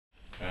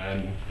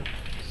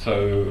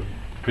So,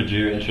 could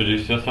you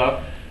introduce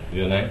yourself?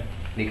 Your name?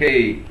 你可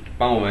以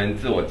帮我们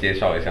自我介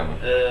绍一下吗？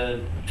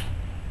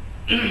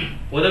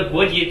我的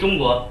国籍中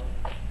国，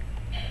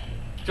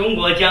中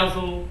国江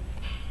苏，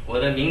我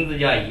的名字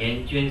叫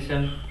严娟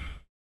生。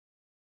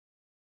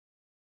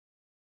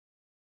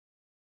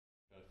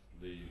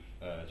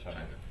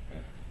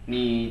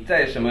你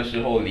在什么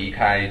时候离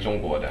开中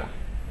国的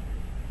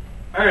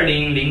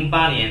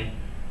2008年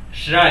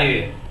12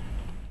月。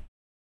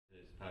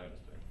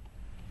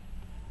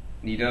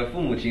你的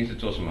父母亲是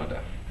做什么的？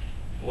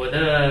我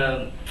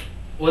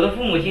的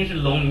父母亲是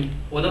农民，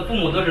我的父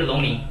母都是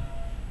农民，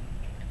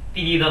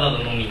地地道道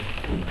的农民。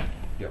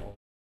有。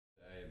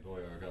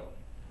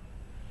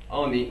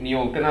哦，你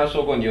有跟他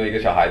说过你有一个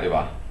小孩对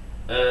吧？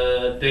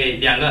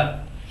对，2个，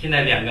现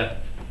在2个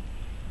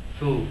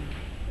，2。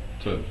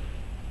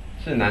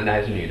是男的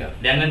还是女的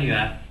？2个女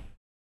儿。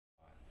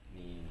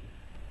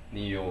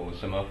你有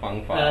什么方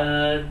法？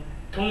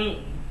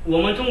我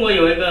们中国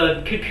有一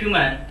个 QQ 嘛，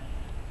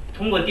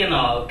通过电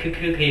脑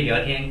QQ 可以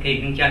聊天，可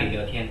以跟家里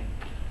聊天。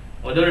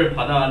我都是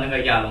跑到那个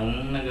亚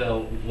龙那个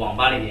网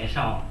吧里面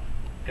上网，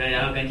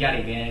然后跟家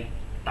里边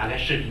打开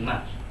视频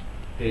嘛。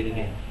对。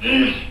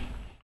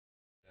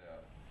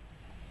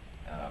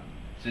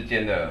之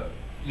间的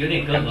有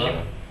点隔阂。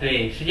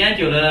对，时间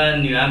久了，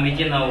女儿没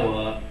见到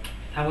我，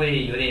她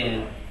会有点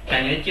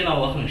感觉见到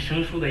我很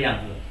生疏的样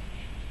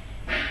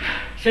子，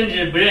甚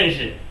至不认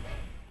识。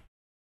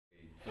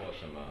做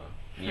什么？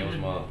你有什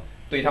么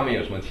对他们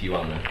有什么期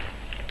望呢？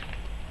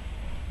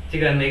这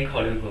个没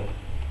考虑过，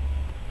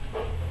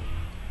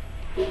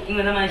因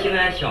为他们现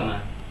在还小嘛，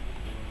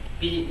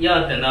毕竟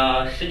要等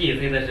到10几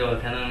岁的时候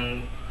才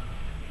能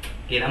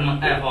给他们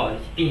爱好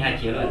定下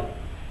结论，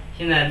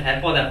现在才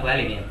抱在怀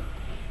里面，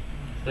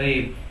所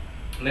以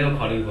没有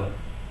考虑过。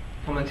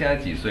他们现在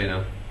几岁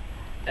呢？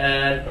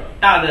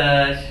大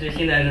的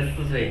现在是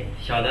4岁，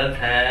小的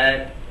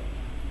才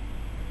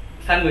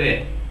3个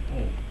月。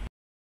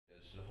的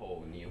时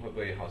候你会不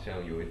会好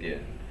像有一点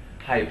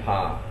害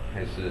怕，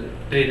还是？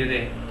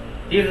对，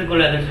第一次过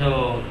来的时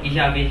候，一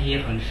下飞机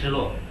很失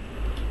落。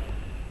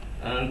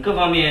各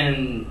方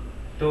面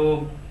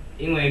都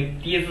因为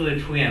第一次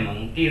出远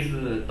门，第一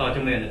次到这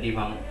么远的地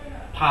方，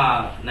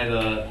怕那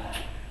个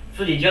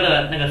自己交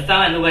的那个3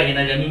万多块钱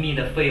的人民币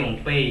的费用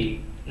被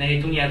那些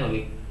中介所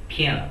给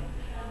骗了，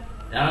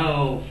然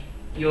后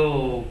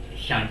又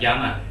想家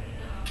嘛，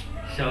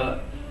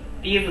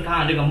第一次踏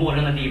上这个陌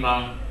生的地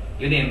方，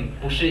有点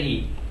不适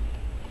应。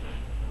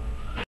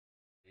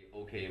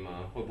OK 吗？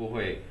会不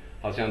会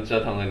好像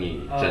折腾了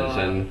你整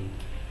身？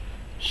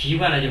习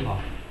惯了就好。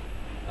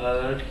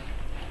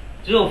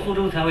只有付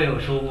出才会有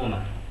收获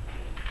嘛。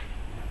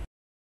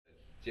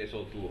接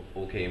受度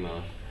OK 吗？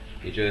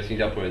你觉得新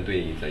加坡人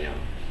对你怎样？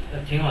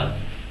挺好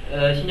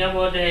的。新加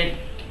坡这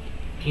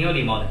挺有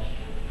礼貌的，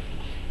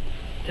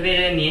特别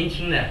是年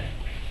轻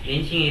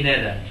一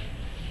代的。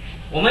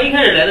我们一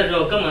开始来的时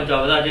候根本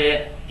找不到这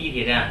些地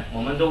铁站，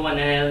我们都问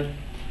那些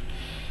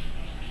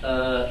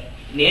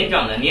年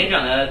长的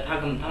他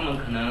们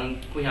可能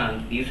不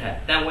想理睬，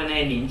但问那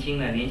些年轻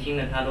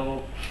的他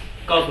都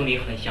告诉你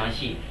很详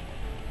细。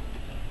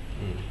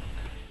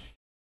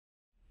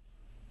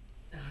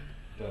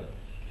对，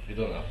你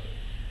懂了。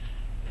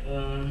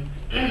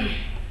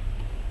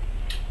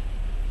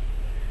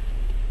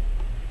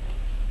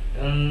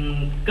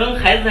跟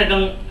孩子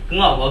跟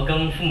老婆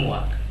跟父母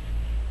啊，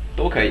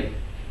都可以。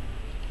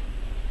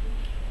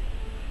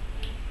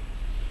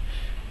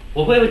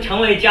我会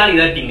成为家里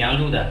的顶梁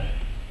柱的，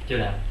就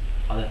这样。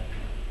好的，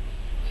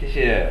谢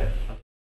谢。